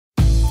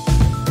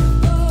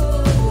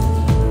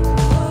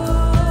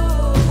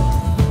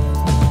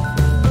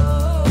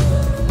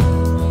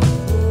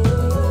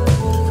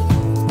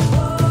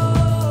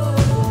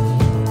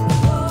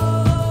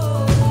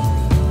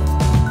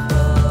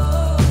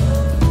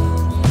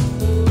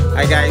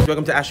Hi guys,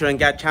 welcome to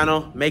AsherGad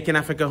channel, making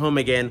Africa home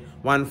again,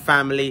 one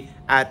family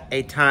at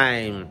a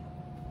time.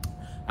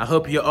 I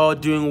hope you're all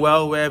doing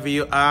well wherever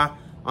you are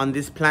on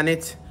this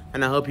planet,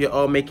 and I hope you're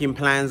all making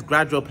plans,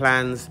 gradual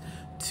plans,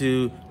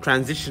 to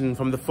transition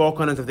from the four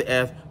corners of the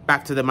earth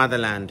back to the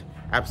motherland.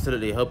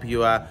 Absolutely, hope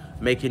you are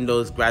making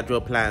those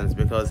gradual plans,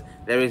 because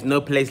there is no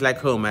place like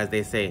home, as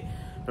they say.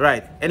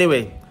 Right,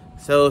 anyway,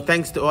 so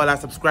thanks to all our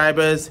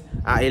subscribers,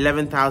 our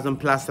 11,000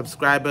 plus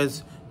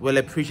subscribers. Well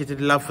appreciated,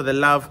 love for the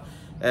love.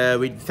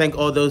 We thank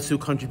all those who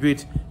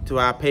contribute to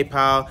our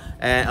PayPal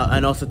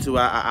and also to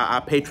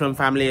our Patreon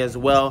family as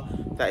well.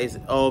 That is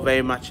all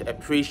very much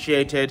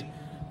appreciated.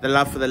 The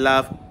love for the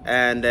love,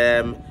 and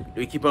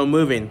we keep on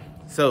moving.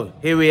 So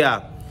here we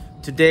are.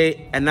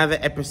 Today, another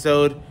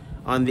episode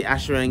on the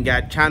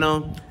AsherGad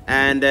channel,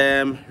 and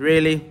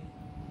really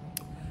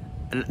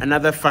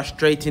another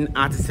frustrating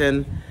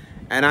artisan.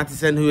 An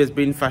artisan who has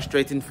been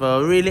frustrating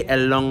for really a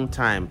long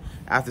time.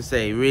 I have to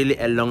say, really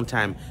a long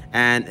time.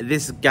 And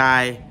this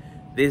guy,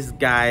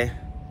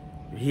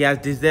 he has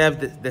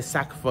deserved the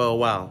sack for a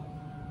while.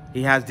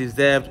 He has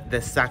deserved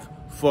the sack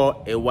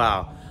for a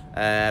while.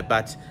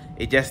 But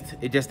it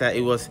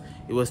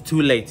was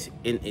too late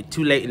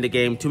too late in the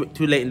game, too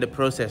late in the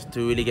process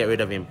to really get rid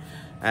of him.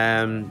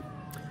 I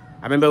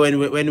remember when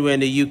we were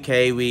in the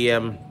UK, we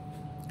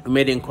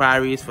made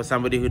inquiries for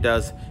somebody who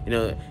does, you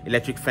know,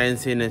 electric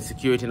fencing and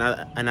security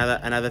and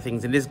other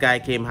things, and this guy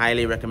came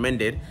highly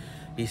recommended.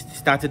 He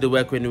started the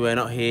work when we were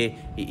not here.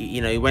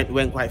 He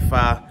went quite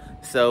far.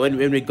 So when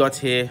we got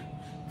here,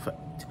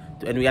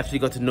 and we actually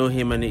got to know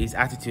him and his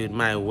attitude,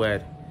 my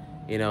word,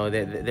 you know,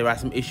 there are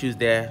some issues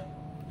there.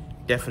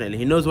 Definitely,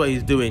 he knows what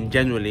he's doing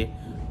generally,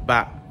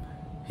 but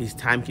his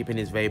timekeeping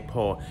is very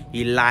poor.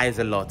 He lies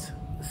a lot,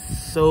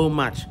 so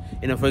much.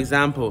 You know, for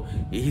example,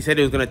 he said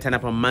he was going to turn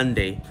up on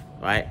Monday,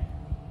 right?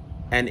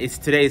 And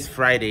today is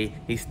Friday.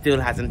 He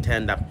still hasn't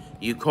turned up.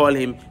 You call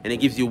him and he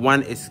gives you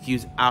one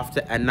excuse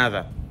after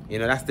another. You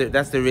know,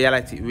 that's the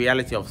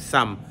reality of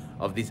some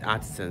of these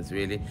artisans,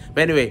 really.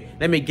 But anyway,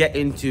 let me get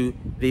into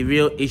the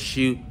real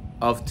issue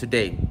of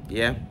today.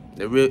 Yeah,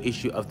 the real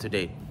issue of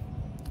today.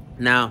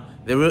 Now,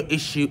 the real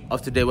issue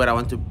of today, what I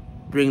want to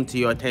bring to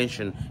your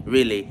attention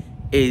really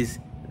is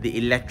the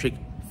electric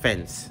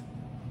fence.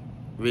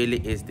 Really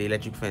is the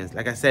electric fence.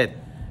 Like I said,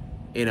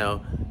 you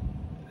know,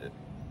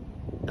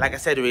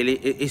 really,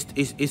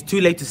 it's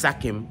too late to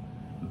sack him,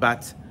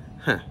 but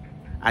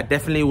I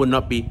definitely would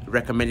not be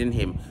recommending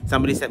him.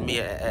 Somebody sent me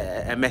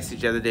a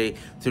message the other day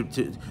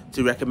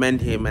to recommend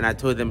him, and I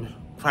told them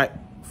quite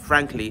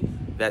frankly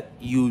that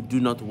you do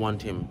not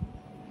want him,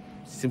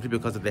 simply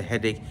because of the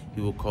headache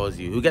he will cause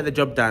you. He'll get the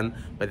job done,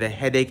 but the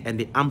headache and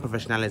the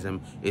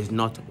unprofessionalism is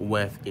not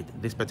worth it,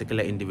 this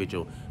particular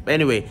individual. But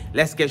anyway,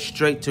 let's get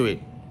straight to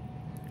it.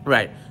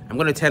 Right, I'm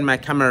going to turn my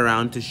camera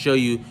around to show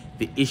you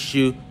the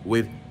issue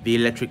with the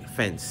electric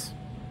fence.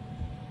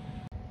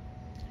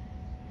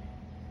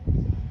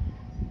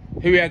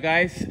 Here we are,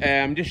 guys.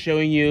 I'm just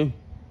showing you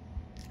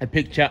a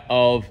picture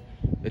of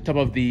the top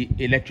of the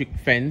electric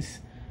fence.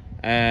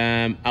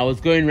 I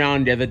was going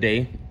around the other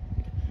day,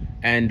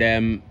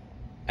 and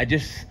I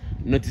just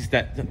noticed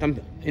that sometimes,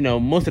 you know,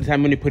 most of the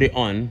time when you put it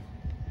on,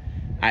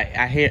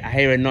 I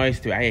hear a noise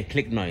to it. I hear a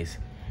click noise,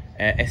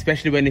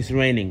 especially when it's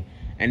raining.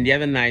 And the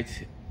other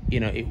night, you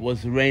know, it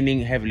was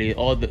raining heavily.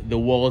 All the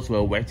walls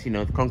were wet. You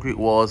know, the concrete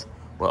walls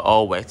were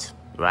all wet,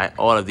 right?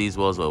 All of these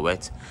walls were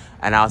wet.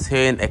 And I was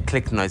hearing a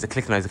click noise, a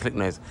click noise, a click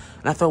noise.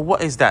 And I thought,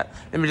 what is that?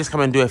 Let me just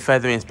come and do a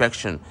further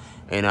inspection.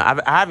 You know,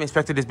 I have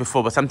inspected this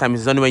before, but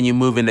sometimes it's only when you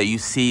move in that you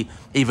see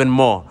even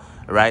more,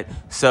 right?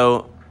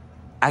 So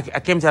I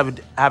came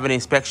to have an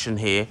inspection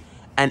here.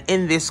 And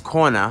in this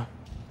corner,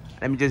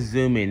 let me just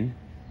zoom in.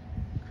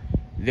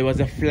 There was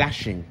a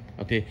flashing,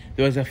 okay?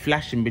 There was a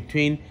flashing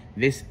between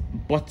this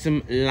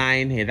bottom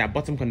line here, that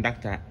bottom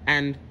conductor,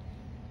 and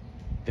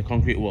the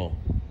concrete wall,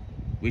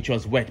 which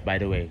was wet, by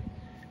the way.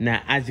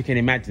 Now, as you can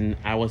imagine,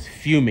 I was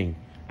fuming.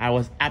 I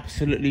was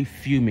absolutely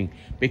fuming,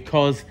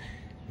 because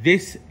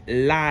this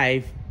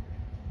live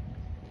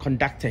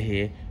conductor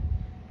here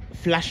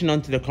flashing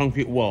onto the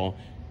concrete wall,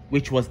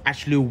 which was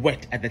actually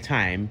wet at the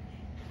time,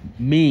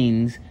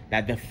 means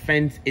that the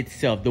fence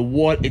itself, the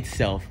wall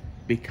itself,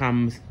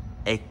 becomes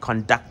a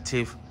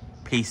conductive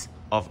piece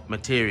of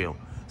material.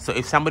 So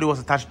if somebody was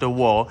to touch the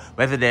wall,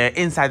 whether they're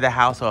inside the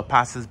house or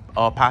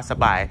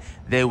passerby,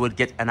 they would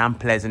get an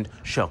unpleasant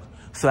shock.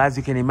 So as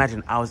you can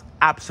imagine, I was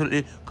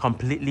absolutely,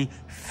 completely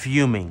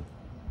fuming.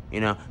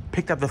 You know,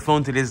 picked up the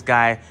phone to this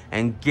guy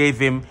and gave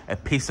him a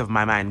piece of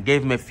my mind.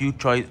 Gave him a few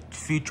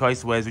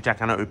choice words which I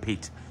cannot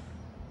repeat.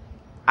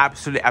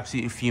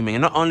 Absolutely fuming.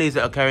 And not only is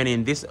it occurring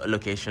in this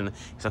location,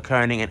 it's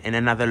occurring in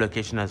another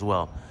location as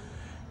well.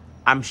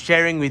 I'm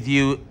sharing with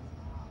you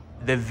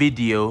the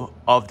video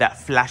of that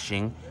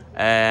flashing.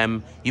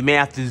 You may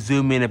have to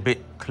zoom in a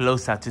bit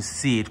closer to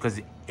see it,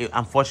 because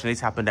unfortunately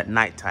it's happened at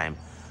night time.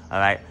 All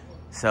right.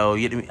 So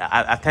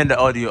I've turned the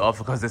audio off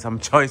because there's some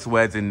choice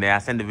words in there. I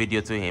sent the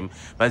video to him,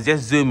 but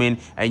just zoom in,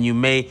 and you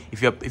may,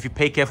 if you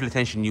pay careful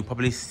attention, you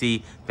probably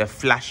see the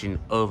flashing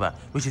over,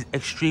 which is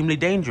extremely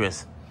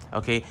dangerous.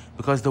 okay?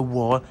 Because the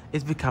wall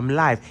is become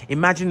live.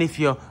 Imagine if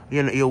you're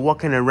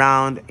walking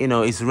around,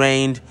 it's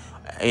rained,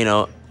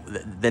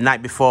 the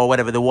night before,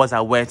 whatever, the walls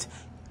are wet,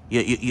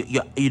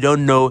 you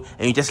don't know,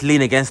 and you just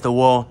lean against the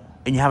wall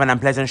and you have an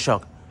unpleasant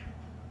shock.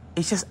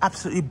 It's just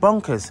absolutely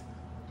bonkers.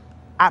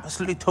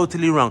 Absolutely,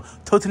 totally wrong.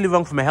 Totally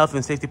wrong from a health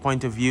and safety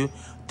point of view.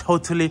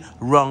 Totally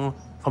wrong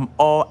from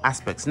all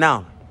aspects.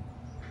 Now,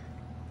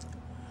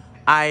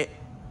 I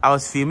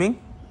was fuming,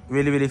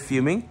 really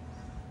fuming.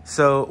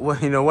 So,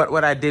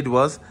 what I did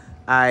was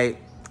I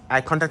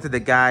contacted the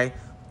guy,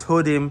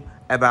 told him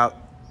about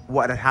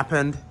what had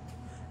happened,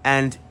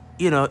 and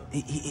he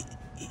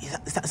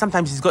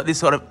sometimes he's got this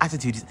sort of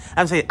attitude.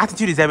 I'm saying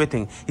attitude is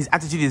everything. His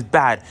attitude is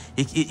bad.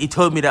 He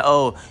told me that,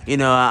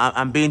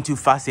 I'm being too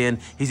fussy, and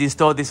he's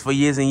installed this for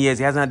years and years.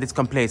 He hasn't had this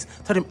complaints.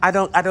 Told him I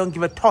don't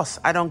give a toss.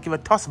 I don't give a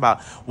toss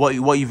about what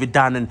you've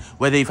done and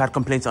whether you've had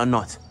complaints or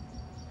not.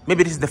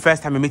 Maybe this is the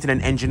first time you're meeting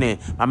an engineer.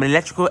 I'm an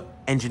electrical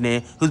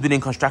engineer who's been in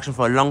construction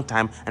for a long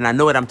time, and I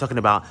know what I'm talking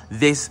about.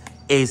 This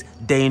is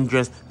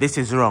dangerous. This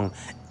is wrong.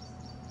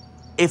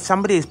 If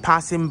somebody is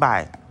passing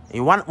by,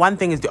 one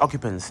thing is the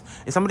occupants.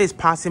 If somebody is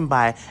passing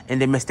by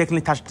and they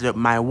mistakenly touched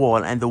my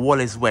wall and the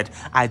wall is wet,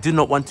 I do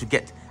not want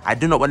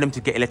them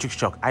to get electric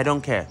shock. I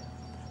don't care.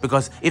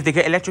 Because if they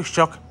get electric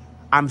shock,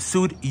 I'm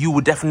sued. You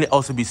would definitely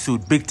also be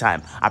sued big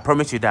time. I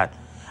promise you that.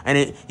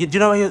 And do you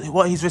know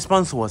what his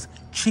response was?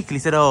 Cheekily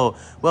said, "Oh,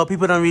 well,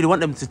 people don't really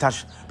want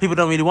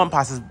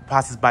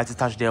passers-by to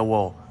touch their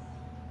wall."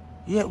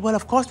 Yeah, well,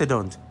 of course they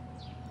don't.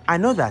 I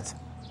know that.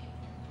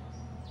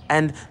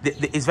 And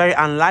it's very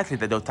unlikely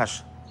that they'll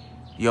touch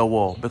your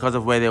wall because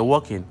of where they're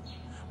walking.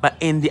 But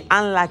in the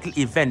unlikely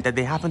event that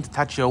they happen to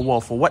touch your wall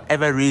for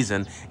whatever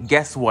reason,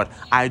 guess what?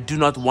 I do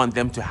not want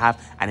them to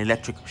have an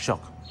electric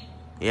shock.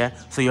 Yeah?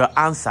 So your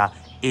answer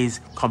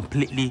is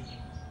completely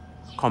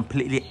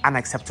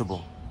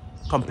unacceptable.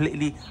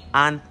 Completely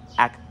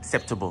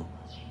unacceptable.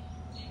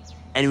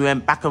 And we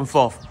went back and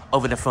forth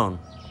over the phone.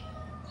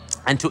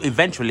 Until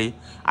eventually,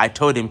 I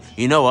told him,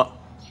 you know what?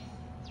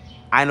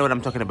 I know what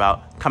I'm talking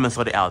about. Come and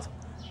sort it out.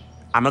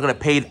 I'm not going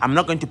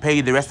to pay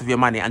you the rest of your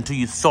money until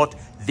you sort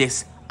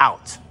this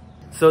out.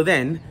 So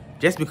then,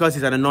 just because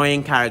he's an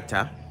annoying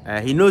character,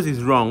 he knows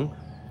he's wrong,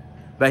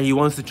 but he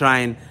wants to try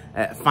and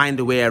find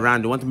a way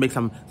around. He wants to make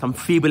some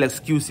feeble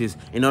excuses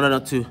in order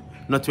not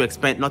to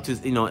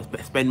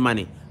spend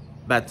money.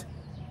 But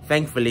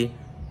thankfully,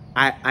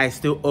 I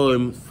still owe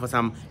him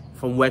from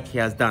work he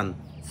has done.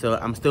 So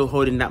I'm still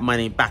holding that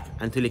money back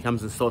until he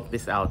comes and sorts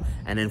this out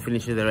and then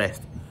finishes the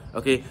rest.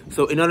 Okay,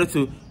 so in order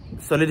to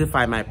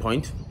solidify my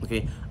point,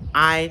 okay,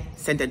 I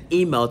sent an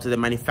email to the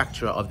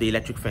manufacturer of the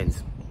electric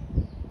fence.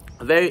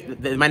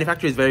 The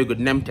manufacturer is very good,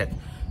 Nemtech.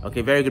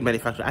 Okay, very good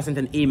manufacturer. I sent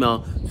an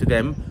email to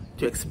them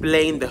to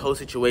explain the whole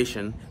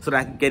situation so that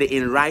I could get it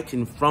in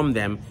writing from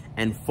them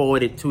and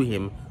forward it to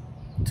him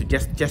to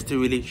just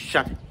to really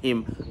shut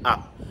him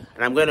up.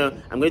 And I'm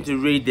going to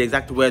read the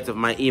exact words of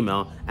my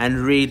email and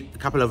read a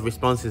couple of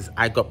responses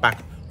I got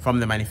back from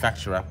the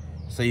manufacturer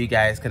so you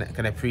guys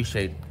can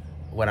appreciate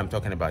what I'm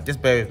talking about.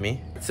 Just bear with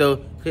me.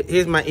 So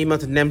here's my email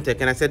to Nemtech,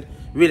 and I said,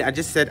 really, I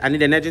just said I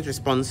need an urgent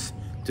response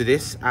to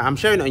this. I'm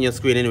sharing it on your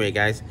screen anyway,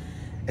 guys.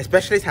 A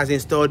specialist has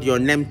installed your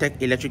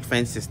Nemtech electric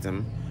fence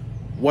system.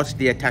 Watch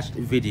the attached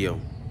video.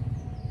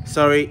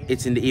 Sorry,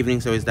 it's in the evening,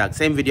 so it's dark.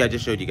 Same video I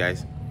just showed you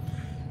guys.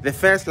 The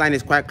first line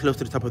is quite close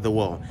to the top of the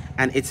wall,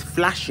 and it's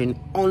flashing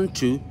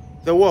onto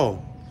the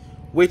wall,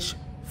 which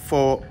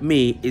for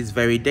me is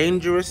very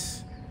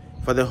dangerous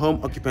for the home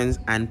occupants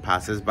and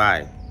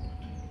passers-by.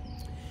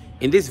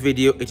 In this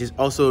video, it is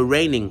also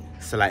raining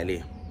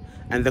slightly,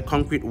 and the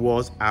concrete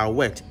walls are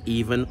wet,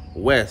 even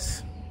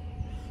worse.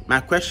 My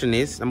question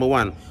is, number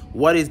one,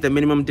 what is the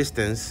minimum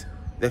distance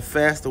the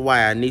first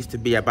wire needs to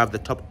be above the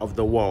top of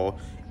the wall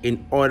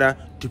in order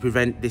to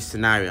prevent this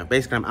scenario?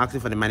 Basically, I'm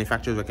asking for the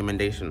manufacturer's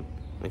recommendation,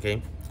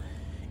 okay?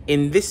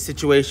 In this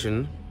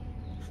situation,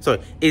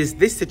 is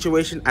this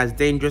situation as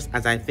dangerous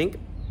as I think?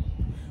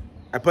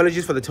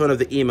 Apologies for the tone of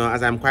the email,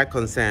 as I'm quite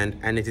concerned,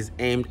 and it is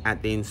aimed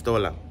at the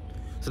installer.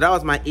 So that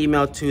was my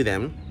email to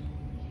them.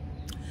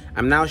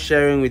 I'm now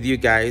sharing with you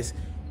guys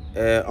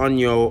on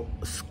your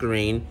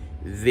screen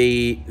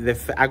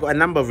I got a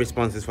number of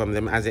responses from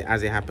them as it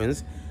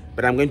happens,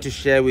 but I'm going to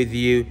share with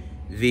you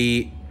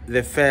the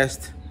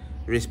first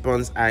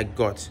response I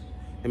got.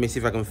 Let me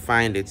see if I can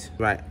find it.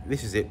 Right,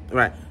 this is it.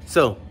 Right,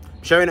 so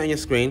sharing it on your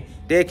screen.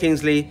 Dear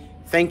Kingsley,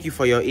 thank you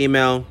for your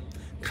email.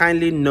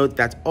 Kindly note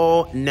that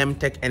all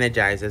Nemtech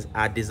energizers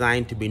are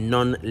designed to be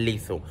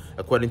non-lethal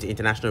according to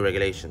international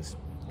regulations.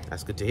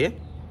 That's good to hear.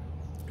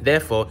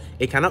 Therefore,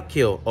 it cannot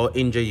kill or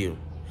injure you.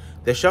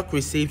 The shock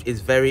received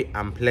is very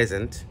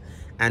unpleasant,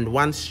 and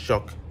once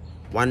shocked,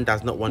 one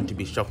does not want to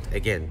be shocked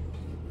again.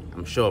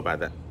 I'm sure about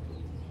that.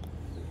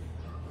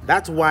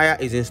 That wire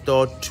is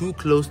installed too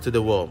close to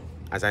the wall,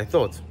 as I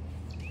thought.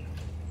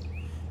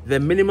 The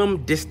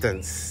minimum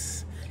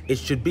distance it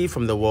should be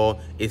from the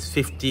wall is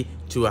 50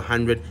 to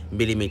 100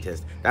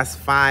 millimeters. That's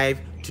 5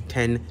 to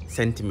 10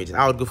 centimeters.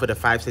 I would go for the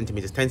 5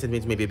 centimeters. 10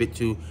 centimeters maybe a bit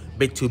too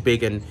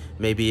big, and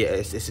maybe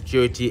a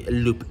security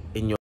loop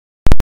in your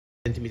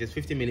centimeters.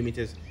 50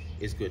 millimeters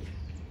is good.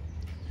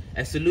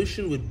 A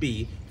solution would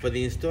be for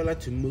the installer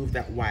to move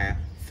that wire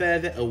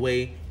further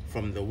away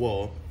from the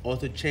wall or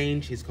to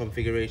change his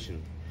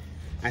configuration.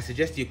 I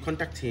suggest you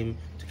contact him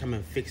to come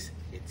and fix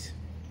it.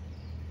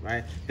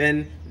 Right?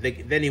 Then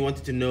he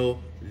wanted to know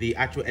the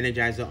actual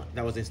energizer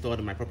that was installed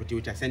on my property,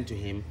 which I sent to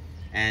him,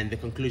 and the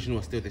conclusion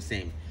was still the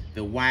same.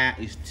 The wire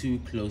is too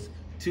close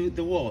to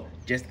the wall,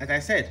 just as I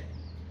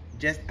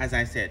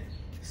said.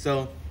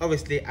 So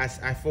obviously, as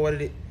I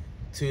forwarded it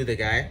to the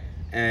guy,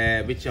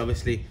 which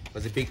obviously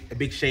was a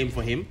big shame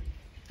for him,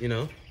 you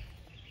know,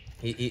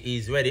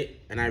 he's read it,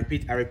 and I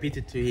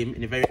repeated to him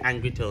in a very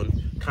angry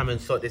tone, come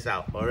and sort this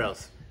out, or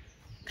else.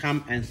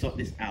 Come and sort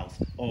this out,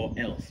 or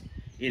else,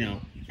 you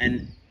know.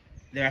 And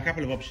there are a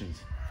couple of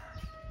options.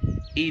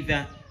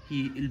 Either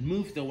he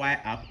moves the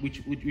wire up,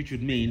 which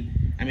would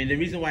mean, I mean, the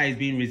reason why he's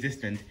being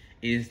resistant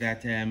is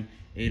that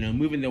you know,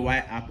 moving the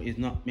wire up is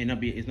not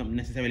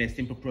necessarily a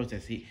simple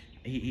process.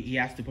 He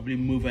has to probably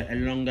move a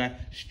longer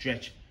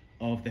stretch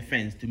of the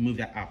fence to move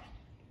that up.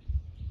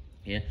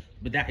 Yeah,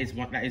 but that is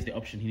the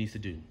option he needs to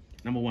do.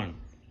 Number one.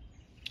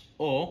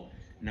 Or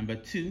number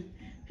two,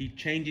 he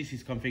changes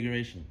his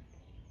configuration.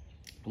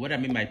 What I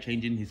mean by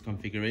changing his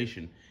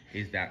configuration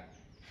is that,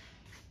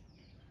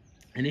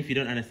 and if you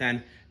don't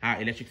understand how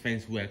electric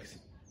fence works,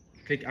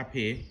 click up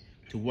here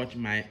to watch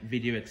my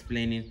video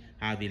explaining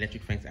how the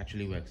electric fence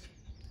actually works.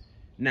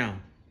 Now,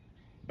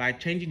 by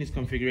changing his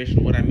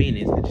configuration, what I mean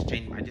is,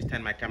 I just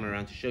turn my camera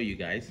around to show you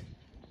guys.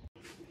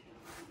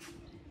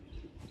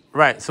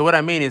 Right, so what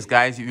I mean is,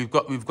 guys, we've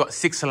got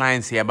 6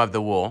 lines here above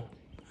the wall.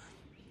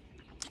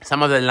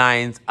 Some of the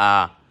lines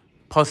are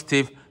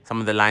positive, some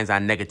of the lines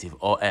are negative,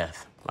 or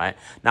earth. Right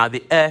now,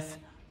 the earth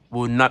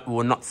will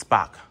not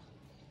spark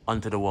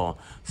onto the wall.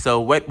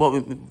 So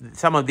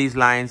some of these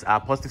lines are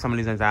positive, some of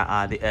these lines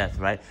are the earth,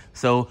 right?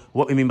 So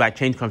what we mean by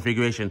change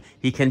configuration,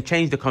 he can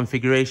change the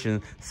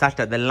configuration such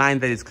that the line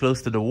that is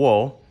close to the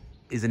wall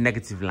is a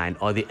negative line,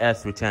 or the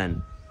earth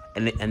return,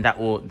 and that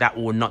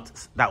will not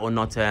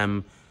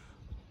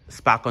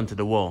spark onto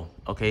the wall.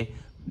 Okay,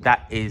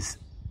 that is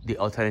the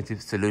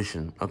alternative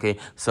solution. Okay,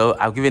 so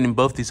I've given him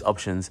both these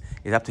options.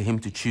 It's up to him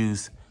to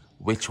choose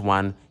which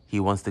one he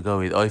wants to go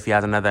with, or if he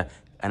has another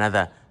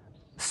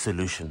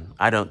solution.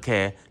 I don't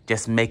care,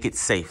 just make it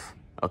safe.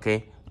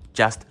 Okay,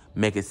 just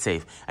make it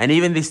safe. And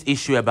even this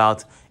issue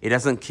about it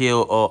doesn't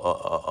kill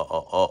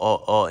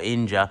or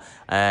injure,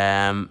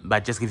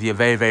 but just give you a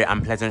very, very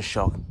unpleasant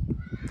shock.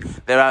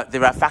 There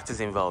are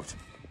factors involved.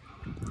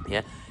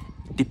 Yeah,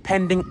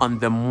 depending on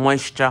the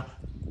moisture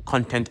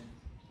content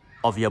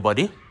of your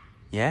body.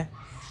 Yeah,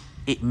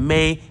 it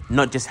may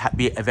not just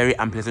be a very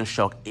unpleasant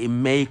shock. It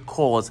may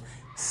cause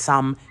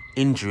some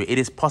injury. It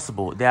is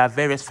possible. There are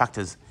various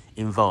factors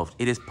involved.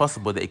 It is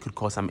possible that it could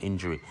cause some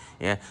injury.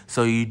 Yeah,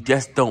 so you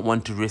just don't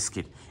want to risk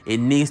it. It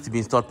needs to be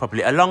installed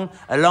properly. Along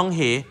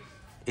here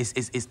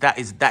that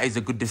is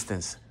a good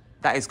distance.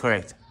 That is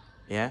correct.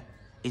 Yeah,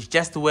 it's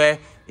just where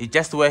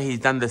he's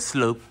done the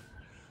slope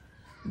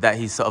that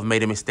he's sort of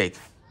made a mistake.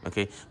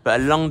 Okay,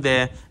 but along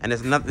there, and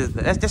there's another.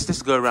 Let's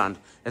just go around.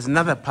 There's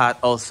another part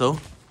also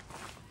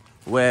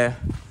where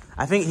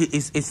I think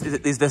is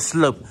the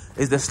slope.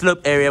 Is the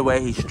slope area where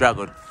he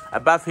struggled.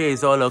 Above here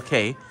is all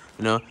okay.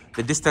 You know,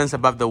 the distance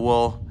above the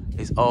wall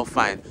is all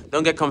fine.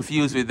 Don't get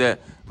confused with the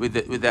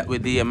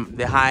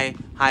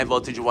high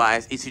voltage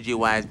wires, ECG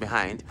wires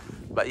behind.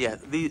 But yeah,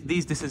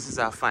 these distances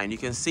are fine. You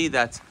can see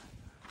that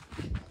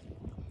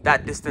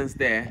distance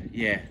there.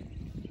 Yeah,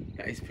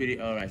 that is pretty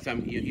all right. So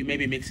you may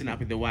be mixing up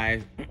with the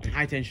wires,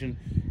 high tension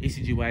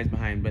ECG wires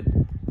behind,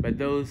 but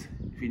those,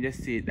 if you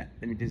just see it,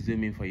 let me just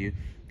zoom in for you.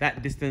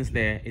 That distance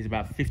there is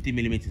about 50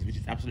 millimeters, which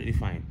is absolutely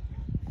fine.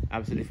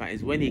 Absolutely fine.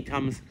 It's when he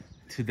comes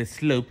to the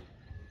slope.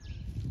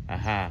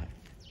 Aha.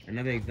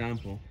 Another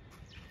example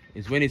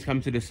is when he's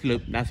come to the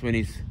slope. That's when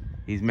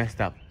he's messed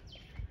up.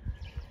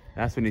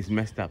 That's when he's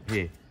messed up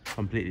here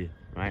completely,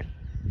 right?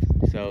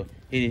 So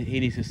he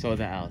needs to sort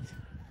that out.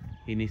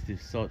 He needs to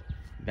sort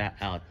that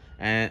out.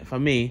 And for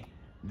me,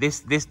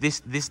 this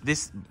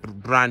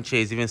branch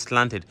here is even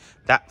slanted.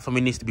 That for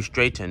me needs to be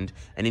straightened,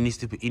 and he needs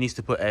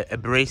to put a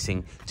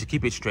bracing to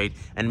keep it straight.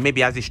 And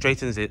maybe as he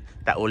straightens it,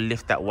 that will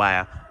lift that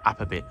wire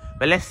up a bit.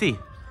 But let's see.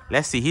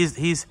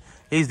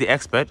 He's the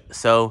expert,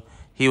 so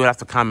he will have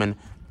to come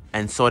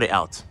and sort it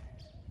out.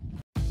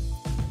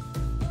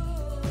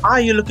 Are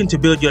you looking to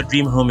build your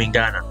dream home in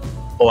Ghana,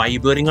 or are you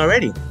building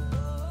already?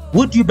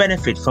 Would you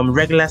benefit from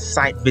regular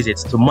site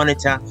visits to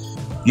monitor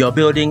your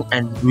building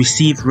and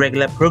receive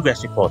regular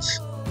progress reports?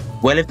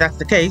 Well, if that's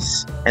the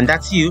case, and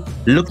that's you,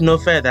 look no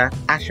further.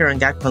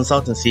 AsherGad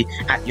Consultancy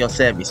at your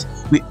service.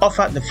 We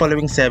offer the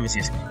following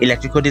services: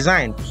 electrical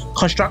design,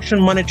 construction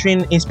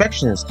monitoring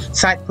inspections,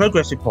 site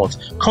progress reports,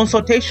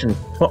 consultation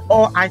for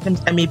all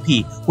items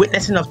MEP,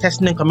 witnessing of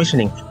testing and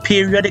commissioning,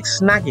 periodic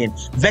snagging,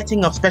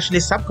 vetting of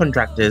specialist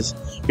subcontractors.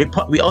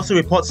 We also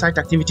report site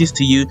activities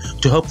to you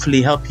to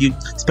hopefully help you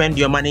spend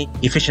your money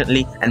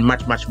efficiently and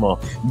much, much more.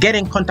 Get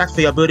in contact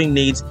for your building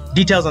needs.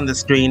 Details on the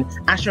screen.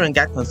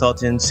 AsherGad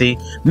Consultancy,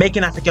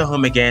 making Africa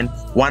home again,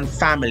 one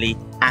family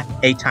at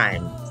a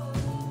time.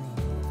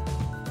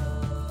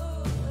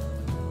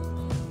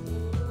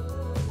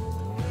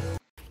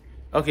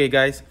 Okay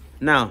guys,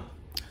 now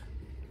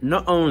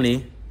not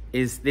only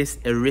is this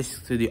a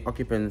risk to the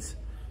occupants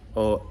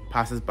or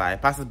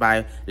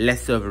passers-by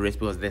less so of a risk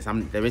because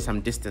there is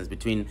some distance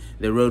between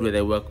the road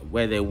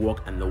where they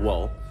walk and the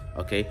wall,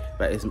 okay,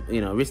 but it's,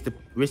 you know, risk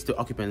to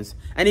occupants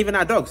and even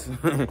our dogs.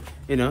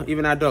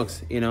 Even our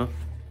dogs,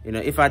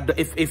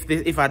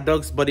 if our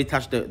dog's body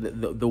touch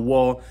the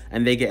wall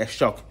and they get a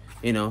shock,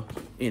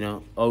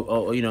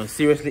 or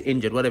seriously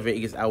injured, whatever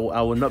it is, I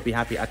will not be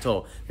happy at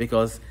all,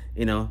 because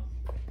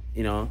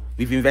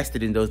we've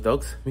invested in those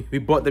dogs. We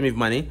bought them with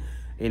money.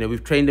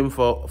 We've trained them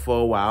for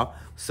a while.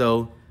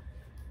 So,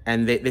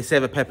 and they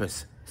serve a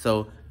purpose.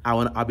 So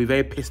I'll be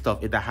very pissed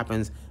off if that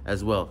happens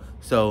as well.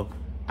 So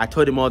I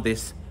told him all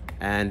this,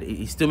 and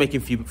he's still making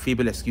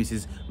feeble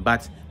excuses.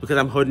 But because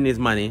I'm holding his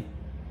money,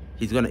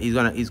 he's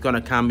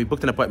gonna come. We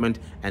booked an appointment,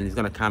 and he's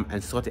gonna come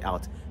and sort it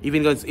out.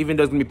 Even though it's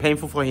gonna be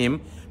painful for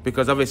him,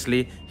 because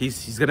obviously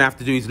he's gonna have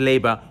to do his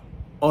labor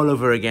all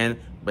over again.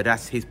 But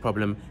that's his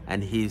problem,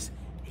 and his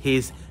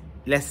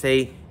let's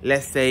say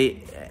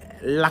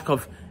lack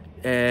of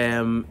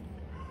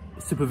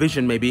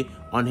supervision maybe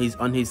on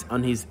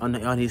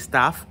his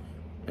staff,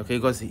 okay,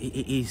 because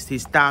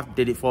his staff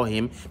did it for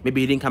him.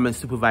 Maybe he didn't come and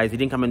supervise, he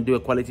didn't come and do a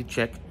quality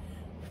check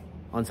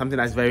on something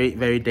that's very,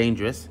 very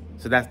dangerous.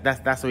 So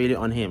that's really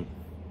on him.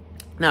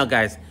 Now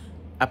guys,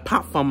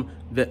 apart from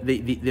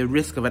the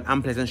risk of an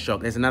unpleasant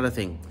shock, there's another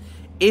thing.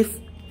 If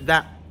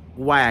that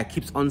wire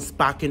keeps on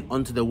sparking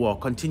onto the wall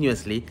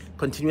continuously,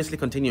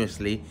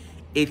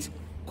 it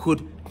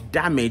could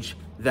damage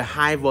the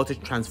high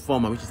voltage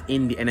transformer which is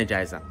in the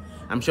energizer.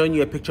 I'm showing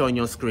you a picture on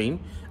your screen.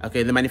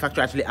 Okay, the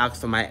manufacturer actually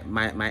asked for my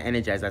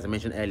energizer, as I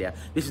mentioned earlier.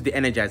 This is the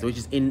energizer which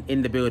is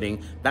in the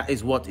building. That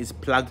is what is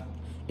plugged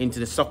into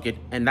the socket,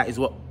 and that is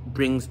what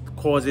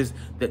causes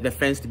the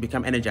fence to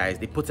become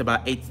energized. It puts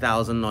about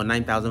 8,000 or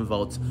 9,000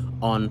 volts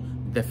on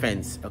the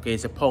fence. Okay,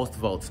 it's a pulsed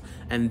volts,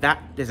 and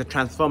that there's a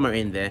transformer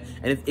in there,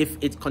 and if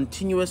it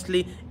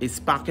continuously is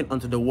sparking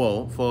onto the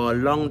wall for a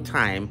long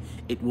time,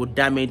 it will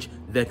damage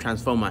the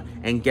transformer.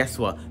 And guess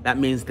what? That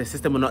means the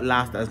system will not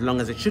last as long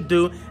as it should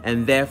do,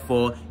 and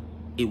therefore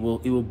it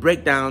will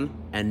break down,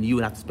 and you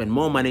will have to spend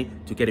more money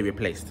to get it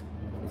replaced.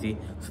 See,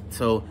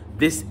 so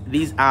these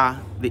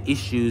are the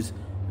issues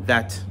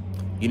that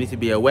you need to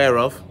be aware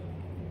of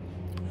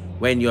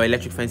when your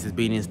electric fence is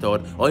being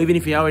installed. Or even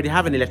if you already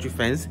have an electric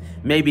fence,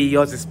 maybe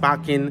yours is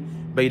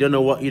sparking, but you don't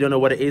know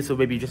what it is, so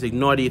maybe you just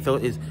ignored it. You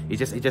thought it's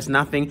just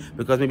nothing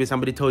because maybe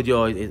somebody told you,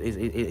 oh,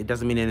 it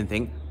doesn't mean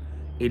anything.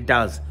 It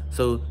does.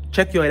 So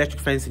check your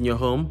electric fence in your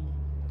home.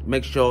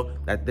 Make sure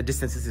that the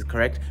distances is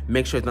correct.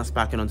 Make sure it's not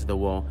sparking onto the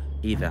wall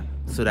either,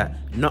 so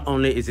that not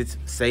only is it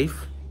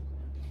safe,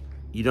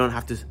 you don't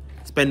have to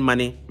spend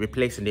money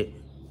replacing it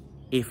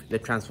if the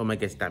transformer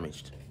gets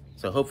damaged.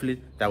 So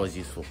hopefully that was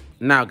useful.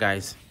 Now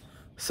guys,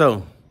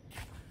 so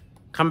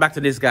come back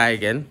to this guy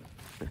again.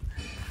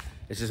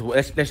 Let's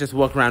just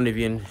walk around with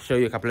you and show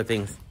you a couple of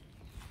things.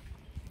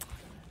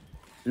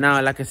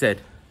 Now, like I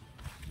said,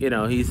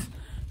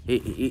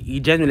 he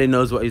genuinely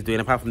knows what he's doing,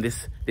 apart from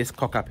this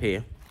cock up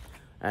here.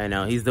 I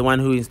know he's the one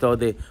who installed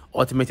the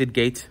automated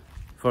gate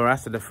for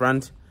us at the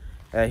front.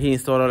 He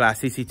installed all our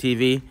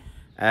CCTV.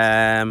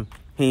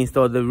 He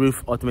installed the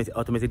roof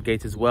automated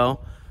gate as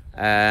well.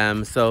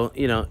 So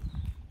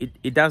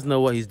it does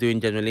know what he's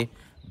doing generally,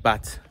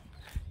 but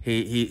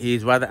he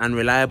is rather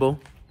unreliable,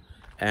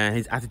 and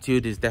his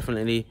attitude is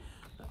definitely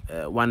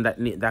one that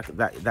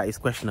is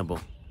questionable,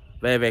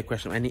 very, very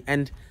questionable.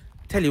 And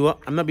tell you what,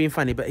 I'm not being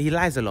funny, but he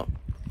lies a lot.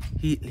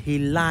 He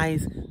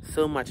lies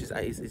so much,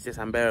 it's just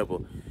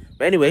unbearable.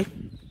 But anyway,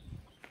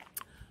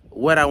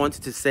 what I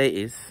wanted to say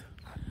is,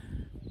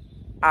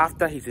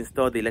 after he's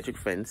installed the electric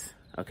fence,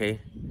 okay,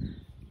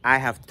 I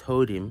have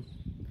told him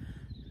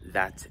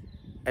that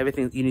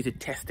everything, you need to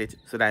test it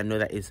so that I know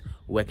that it's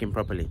working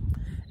properly.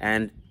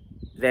 And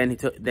then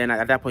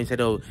at that point he said,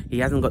 oh, he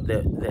hasn't got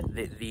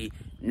the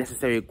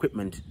necessary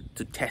equipment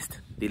to test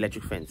the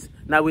electric fence.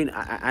 Now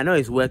I know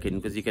it's working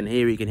because you can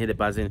hear it, you can hear the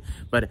buzzing,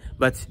 but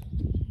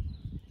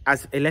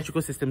as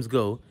electrical systems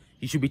go,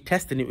 you should be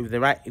testing it with the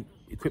right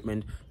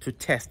equipment to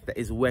test that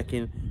it's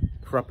working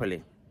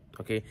properly,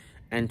 okay,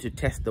 and to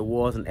test the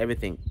walls and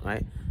everything,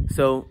 right?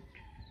 So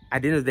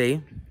at the end of the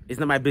day, it's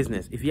not my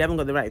business. If you haven't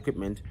got the right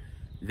equipment,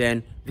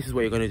 then this is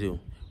what you're going to do.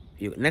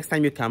 Next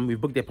time you come, we've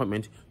booked the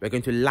appointment, we're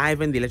going to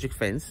liven the electric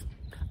fence.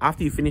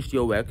 After you finished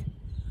your work,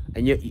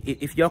 and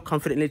if you're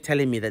confidently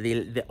telling me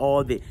that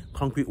all the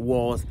concrete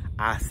walls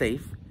are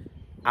safe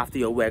after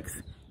your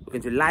works, you're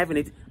going to liven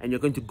it, and you're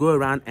going to go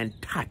around and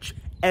touch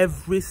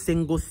every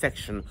single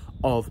section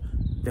of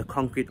the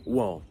concrete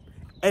wall.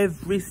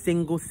 Every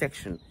single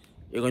section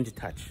you're going to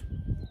touch.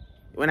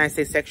 When I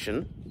say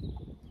section,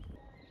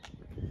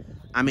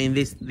 I mean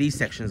these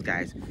sections,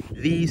 guys.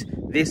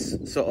 This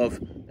sort of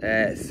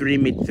 3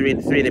 and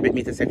a bit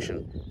meter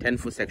section,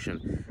 10-foot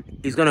section.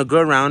 He's gonna go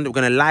around. We're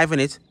gonna liven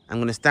it. I'm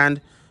gonna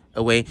stand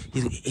away.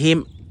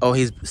 Him or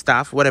his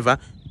staff, whatever.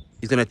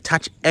 He's gonna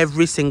touch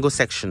every single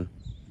section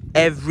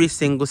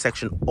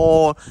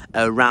all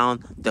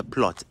around the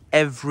plot.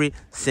 Every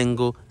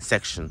single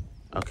section.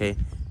 Okay,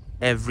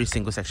 every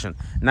single section.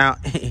 Now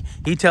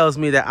he tells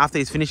me that after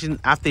he's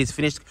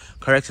finished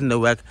correcting the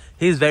work,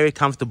 he's very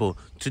comfortable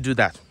to do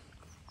that.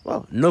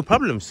 Well, no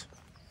problems.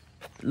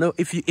 No,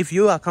 if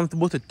you are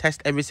comfortable to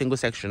test every single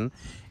section,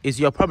 it's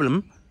your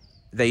problem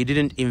that you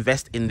didn't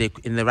invest in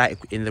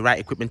the right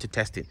equipment to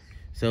test it.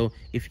 So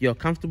if you're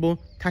comfortable,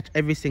 touch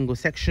every single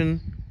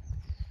section,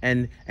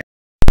 and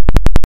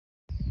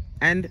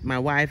my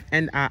wife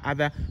and our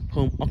other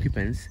home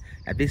occupants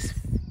that this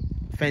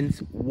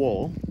fence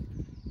wall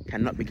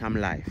cannot become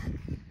live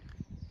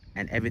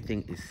and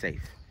everything is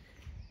safe,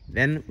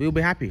 then we'll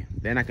be happy.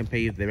 Then I can pay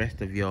you the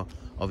rest of your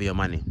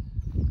money.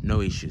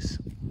 No issues.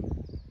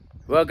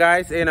 Well,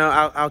 guys, you know,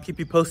 I'll keep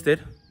you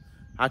posted.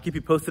 I'll keep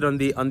you posted on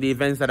the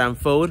events that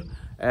unfold.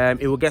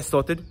 It will get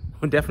sorted.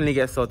 Will definitely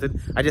get sorted.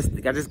 I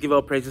just give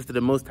all praises to the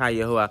Most High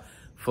Yahuwah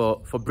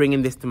for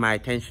bringing this to my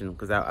attention,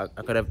 because I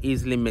could have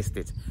easily missed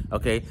it.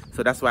 Okay,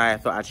 so that's why I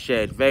thought I'd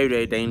share it. Very,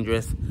 very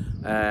dangerous.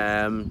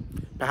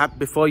 Perhaps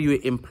before you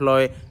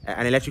employ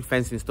an electric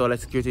fence installer,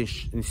 security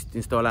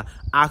installer,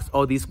 ask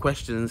all these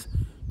questions.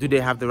 Do they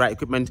have the right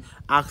equipment?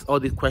 Ask all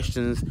these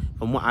questions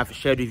from what I've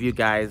shared with you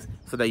guys,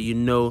 so that you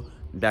know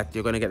that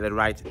you're going to get the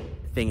right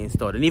thing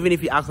installed. And even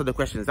if you ask all the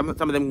questions, some of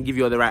them can give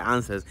you all the right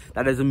answers.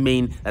 That doesn't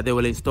mean that they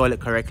will install it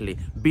correctly.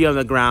 Be on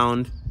the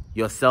ground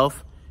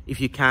yourself if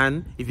you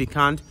can. If you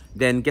can't,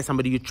 then get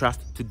somebody you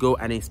trust to go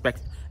and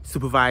inspect,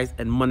 supervise,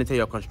 and monitor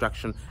your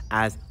construction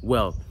as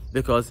well.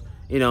 Because,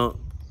 you know,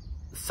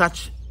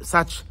 such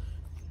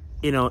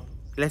you know,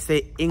 let's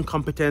say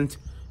incompetent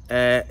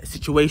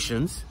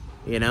situations,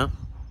 you know,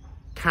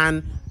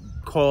 can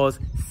cause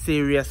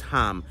serious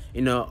harm.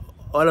 You know,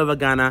 all over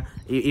Ghana,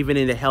 even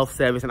in the health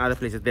service and other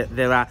places,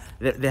 there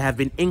have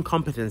been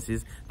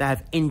incompetencies that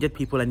have injured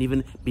people and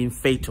even been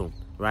fatal,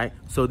 right?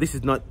 So this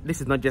is not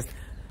just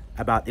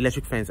about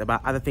electric fence,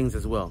 about other things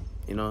as well,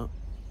 you know.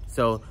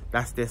 So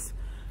that's this.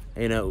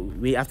 You know,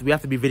 we have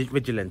to be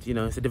vigilant. You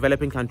know, it's a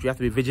developing country. You have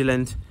to be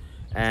vigilant,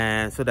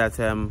 so that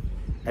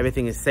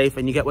everything is safe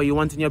and you get what you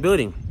want in your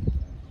building.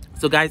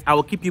 So, guys, I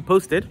will keep you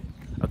posted.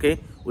 Okay,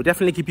 we'll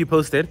definitely keep you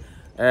posted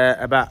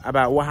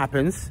about what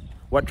happens,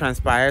 what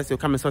transpires. We'll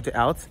come and sort it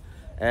out.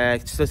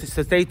 So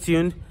stay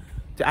tuned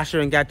to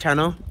AsherGad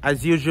channel.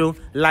 As usual,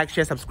 like,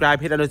 share,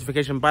 subscribe, hit the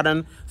notification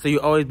button so you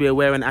always be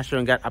aware when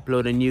AsherGad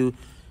upload a new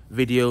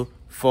video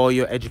for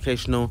your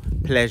educational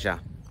pleasure.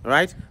 All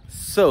right.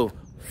 So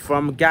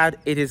from Gad,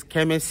 it is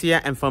Kemesia,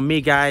 and from me,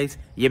 guys,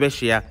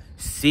 Yebeshia.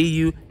 See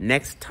you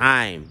next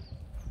time.